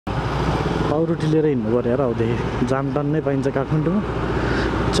पाउरोटी लिएर हिँड्नु पऱ्यो यार अबदेखि जाम डन्नै पाइन्छ काठमाडौँमा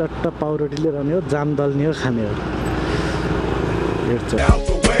चट्ट पाउरोटी लिएर आउने हो जाम दल्ने हो खाने हो हेर्छ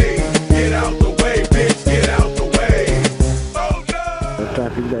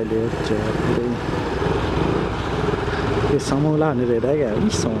ट्राफिक अहिले पुरै यो समौला भनेर हेरेँ क्या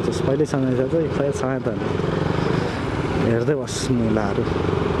समाउँछ पहिल्यै समाएछ चाहिँ खै समाए त हेर्दै बस् मुलाहरू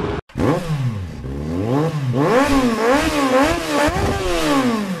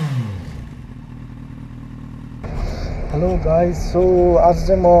हेलो गाइस सो आज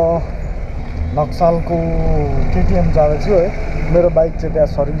चाहिँ म नक्सालको केटिएम जाँदैछु है मेरो बाइक चाहिँ त्यहाँ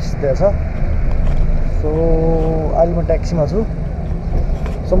सर्भिस दिएछ सो अहिले म ट्याक्सीमा छु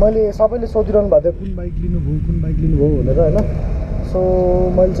सो मैले सबैले सोधिरहनु भएको थियो कुन बाइक लिनुभयो भनेर होइन सो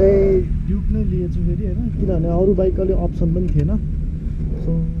मैले चाहिँ ड्युक नै लिएछु फेरि होइन किनभने अरू बाइक अलिक अप्सन पनि थिएन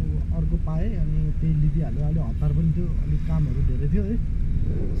सो अर्को पाएँ अनि त्यही लिदिहाल्यो अलिक हतार पनि थियो अलिक कामहरू धेरै थियो है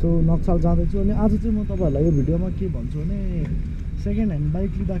सो नक्साल जाँदैछु अनि आज चाहिँ म तपाईँहरूलाई यो भिडियोमा के भन्छु भने सेकेन्ड ह्यान्ड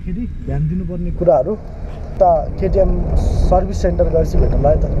बाइक लिँदाखेरि ध्यान दिनुपर्ने कुराहरू त केटिएम सर्भिस सेन्टर गएपछि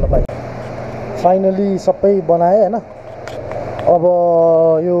भेट्नुलाई है त ल बाइक फाइनली सबै बनाएँ होइन अब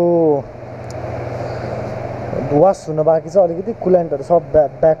यो वास हुन बाँकी छ अलिकति कुलेन्टहरू सब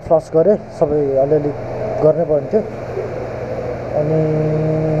ब्याक फ्लस गरेँ सबै अलिअलि गर्नै पर्ने थियो अनि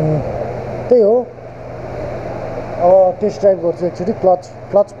त्यही हो अब टेस्ट ड्राइभ गर्छु एकचोटि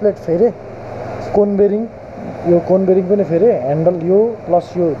क्लच प्लेट फेरेँ कोन बेरिङ पनि फेरेँ ह्यान्डल यो प्लस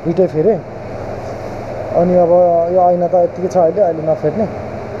यो दुइटै फेरेँ अनि अब यो ऐना त यत्तिकै छ अहिले नफेर्ने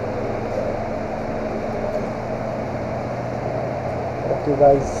ओके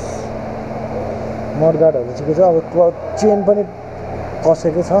गाइस मडगार्डहरू ठिकै छ अब चेन पनि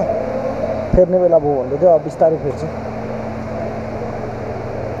कसेकै छ फेर्ने बेला भयो भन्दै थियो अब बिस्तारै फेर्छु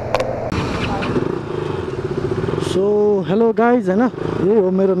सो हेलो गाइज होइन यही हो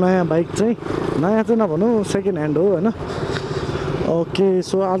मेरो नयाँ बाइक चाहिँ नयाँ चाहिँ नभनौँ सेकेन्ड ह्यान्ड हो होइन ओके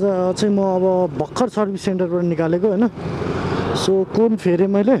सो आज चाहिँ म अब भर्खर सर्भिस सेन्टरबाट निकालेको होइन सो कोन फेरेँ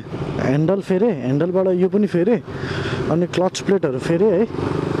मैले ह्यान्डल फेरेँ ह्यान्डलबाट यो पनि फेरेँ अनि क्लच प्लेटहरू फेरेँ है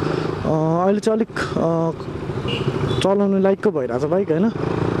अहिले चाहिँ अलिक चलाउने लाइकको भइरहेछ बाइक होइन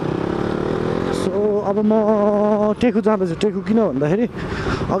सो अब म टेकु जाँदैछु टेकु किन भन्दाखेरि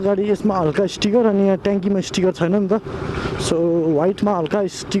अगाडि यसमा हल्का स्टिकर अनि यहाँ ट्याङ्कीमा स्टिकर छैन नि त सो वाइटमा हल्का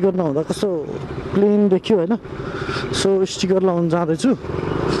स्टिकर नहुँदा कस्तो प्लेन देखियो होइन सो स्टिकर लगाउनु जाँदैछु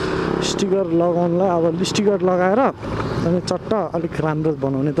स्टिकर लगाउनुलाई अब स्टिकर लगाएर अनि चट्ट अलिक राम्रो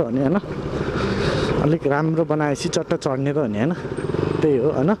बनाउने त हो नि होइन अलिक राम्रो बनाएपछि चट्ट चढ्ने त हो नि होइन त्यही हो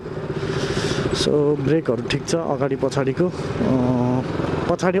होइन सो ब्रेकहरू ठिक छ अगाडि पछाडिको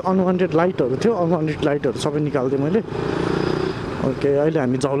पछाडि अनवान्टेड लाइटहरू थियो अनवान्टेड लाइटहरू सबै निकालिदिएँ मैले ओके अहिले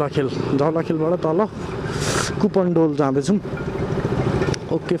हामी झौलाखेलबाट तल कुपनडोल जाँदैछौँ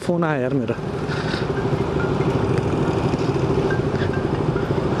ओके फोन आयो यार मेरो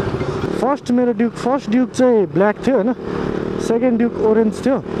फर्स्ट ड्युक चाहिँ ब्ल्याक थियो होइन सेकेन्ड ड्युक ओरेन्ज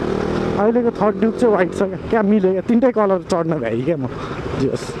थियो अहिलेको थर्ड ड्युक चाहिँ वाइट छ क्या मिल्यो क्या तिनटै कलर चढ्न भ्याइ क्या म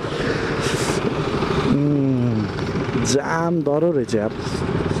जस जाम डह्रो रहेछ यार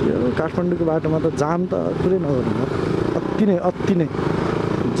यो काठमाडौँको बाटोमा त जाम त पुरै नगर्नु अति नै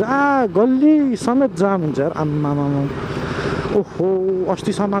जहाँ गल्ली समेत जाम हुन्छ यार आम्मामा ओहो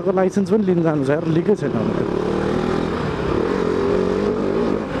अस्तिसम्मको लाइसेन्स पनि लिन जानु छ यार लिकै छैन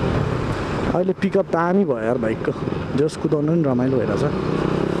अहिले पिकअप दामी भयो यार बाइकको जस कुदाउनु पनि रमाइलो भइरहेछ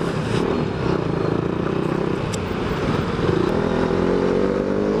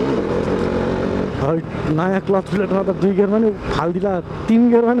नयाँ क्लच प्लेटमा त 2 गियरमा पनि फालिदिला 3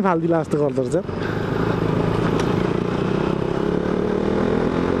 गियरमा पनि फालिदिला जस्तो गर्दो रहेछ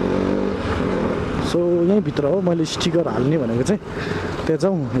सो यहीँभित्र हो मैले स्टिकर हाल्ने भनेको चाहिँ त्यहाँ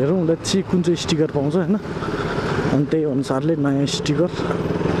जाउँ हेरौँ लेट्स कुन चाहिँ स्टिकर पाउँछ होइन अनि त्यही अनुसारले नयाँ स्टिकर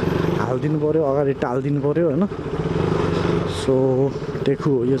हालिदिनु पऱ्यो अगाडि टालिदिनु पऱ्यो होइन सो टेकु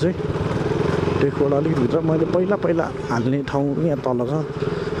हो यो चाहिँ टेकुबाट अलिकति भित्र मैले पहिला हाल्ने ठाउँ यहाँ तल छ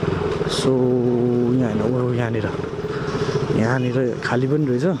सो यहाँ होइन यहाँनिर खाली पनि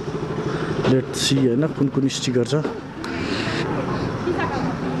रहेछ लेट्स सी होइन कुन स्टिकर छ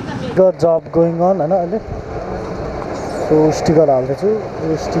जब गोइङ अन होइन अहिले सो स्टिकर हाल्दैछु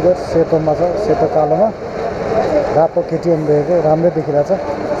यो स्टिकर सेतोमा छ सेतो कालोमा रातो केटिएम देखेको राम्रै देखिरहेछ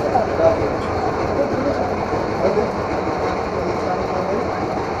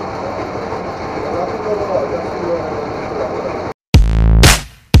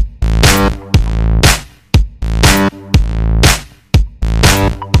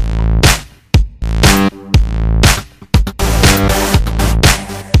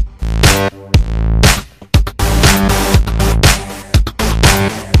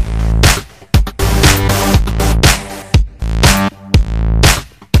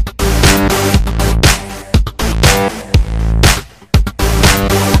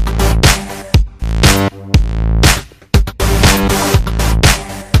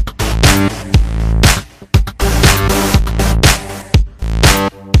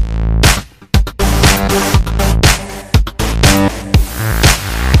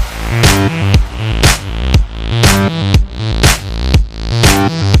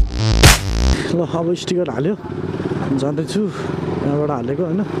ल अब स्टिकर हाल्यो जाँदैछु यहाँबाट हालेको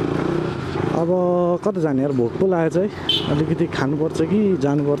होइन अब कता जाने यार भोक पो लागेको छ है अलिकति खानुपर्छ कि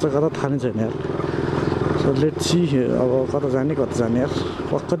जानुपर्छ कता थाहा नै छैन यार सो लेट्स सी अब कता जाने यार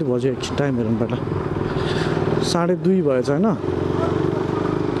कति बज्यो एकछिन टाइम हेरौँ पहिला 2:30 भएछ होइन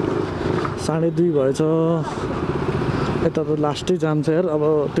 2:30 भएछ यता त लास्टै जान्छ यार अब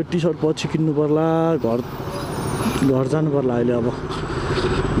त्यो टी सर्ट पछि किन्नु पर्ला घर जानु पर्ला अहिले अब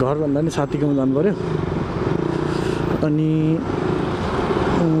घर भन्दा नि साथीकोमा जानु पर्यो अनि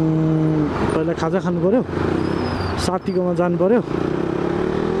पहिला खाजा खानु पर्यो साथीकोमा जानु पर्यो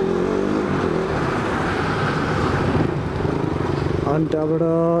अनि त्यहाँबाट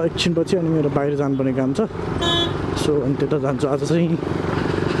एकछिनपछि अनि मेरो बाहिर जानुपर्ने काम छ सो अनि त्यता जान्छु आज चाहिँ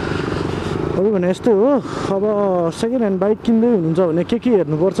अरू भने यस्तै हो अब सेकेन्ड ह्यान्ड बाइक किन्दै हुनुहुन्छ भने के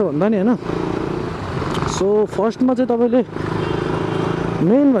हेर्नुपर्छ भन्दा नि होइन सो फर्स्टमा चाहिँ तपाईँले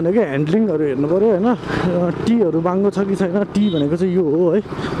मेन भनेको ह्यान्डलिङहरू हेर्नु पऱ्यो होइन टीहरू बाङ्गो छ कि छैन टी भनेको चाहिँ यो हो है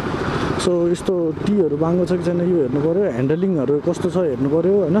सो यस्तो टीहरू बाङ्गो छ कि छैन यो हेर्नु पऱ्यो ह्यान्डलिङहरू कस्तो छ हेर्नु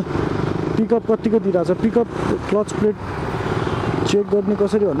पऱ्यो होइन पिकअप कतिको दिइरहेको छ पिकअप क्लच प्लेट चेक गर्ने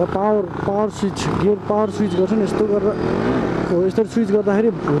कसरी भन्दा power switch gear power switch गर्छ नि यस्तो गरेर हो यस्तो स्विच गर्दाखेरि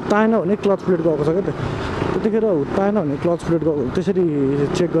हुत्ताएन भने क्लच प्लेट गएको छ क्या त्यतिखेर हुत्ताएन भने क्लच प्लेट गएको त्यसरी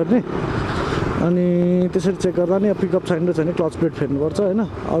चेक गर्ने अनि त्यसरी चेक गर्दा नि पिकअप छैन र छैन क्लच प्लेट फेर्नुपर्छ होइन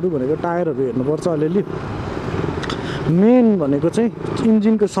अरू भनेको टायरहरू हेर्नुपर्छ अलिअलि मेन भनेको चाहिँ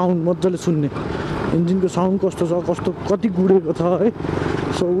इन्जिनको साउन्ड मजाले सुन्ने इन्जिनको साउन्ड कस्तो छ कति गुडेको छ है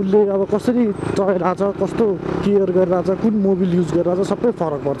सो उसले अब कसरी चलाइरहेको छ कस्तो केयर गरिरहेको छ कुन मोबिल युज गरिरहेको छ सबै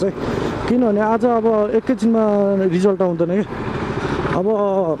फरक पर्छ है किनभने आज अब एकैछिनमा रिजल्ट आउँदैन क्या अब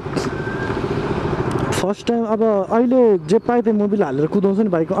फर्स्ट टाइम अब अहिले जे पाए त्यो मोबिल हालेर कुदाउँछ नि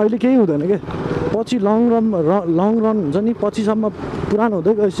बाइकमा अहिले केही हुँदैन क्या पछि लङ रन हुन्छ नि पछिसम्म पुरानो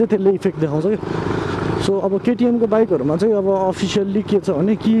हुँदै गएपछि त्यसले इफेक्ट देखाउँछ क्या सो अब केटिएमको बाइकहरूमा चाहिँ अब अफिसियल्ली के छ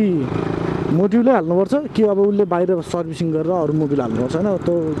भने कि मोबिलै हाल्नुपर्छ कि अब उसले बाहिर सर्भिसिङ गरेर अरू मोबिल हाल्नुपर्छ होइन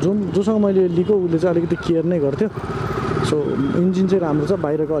त्यो जोसँग मैले लिएको उसले चाहिँ अलिकति केयर नै गर्थ्यो सो इन्जिन चाहिँ राम्रो छ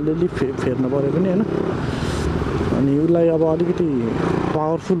बाहिरको अलिअलि फेर्नु पऱ्यो पनि होइन अनि उसलाई अब अलिकति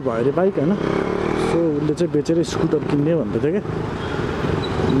पावरफुल भयो अरे बाइक होइन सो उसले चाहिँ बेचेर स्कुटर किन्ने भन्दै थियो क्या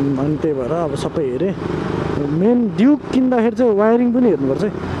अनि त्यही भएर अब सबै हेरेँ मेन ड्युक किन्दाखेरि चाहिँ वायरिङ पनि हेर्नुपर्छ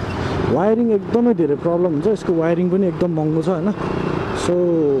है वायरिङ एकदमै धेरै प्रब्लम हुन्छ यसको वायरिङ पनि एकदम महँगो छ होइन सो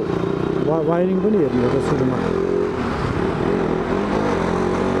वायरिङ पनि हेर्नुपर्छ सुरुमा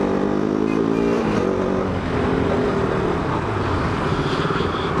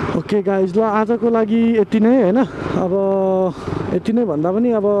ओके गाइज ल आजको लागि यति नै होइन अब यति नै भन्दा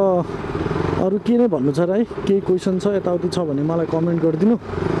पनि अब अरू के नै भन्नु छ र है केही क्वेसन छ यताउति छ भने मलाई कमेन्ट गरिदिनु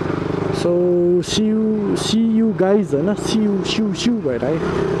सो सी यू गाइज होइन सियु भएर है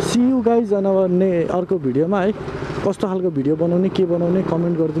सी यू गाइज होइन अर्को भिडियोमा है कस्तो खालको भिडियो बनाउने के बनाउने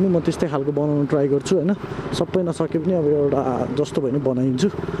कमेन्ट गरिदिनु म त्यस्तै खालको बनाउनु ट्राई गर्छु होइन सबै नसके पनि अब एउटा जस्तो भयो भने बनाइदिन्छु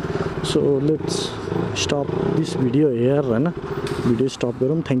so let's stop this video hair होइन भिडियो स्टप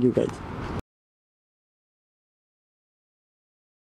गरौँ थ्याङ्क यू गाइज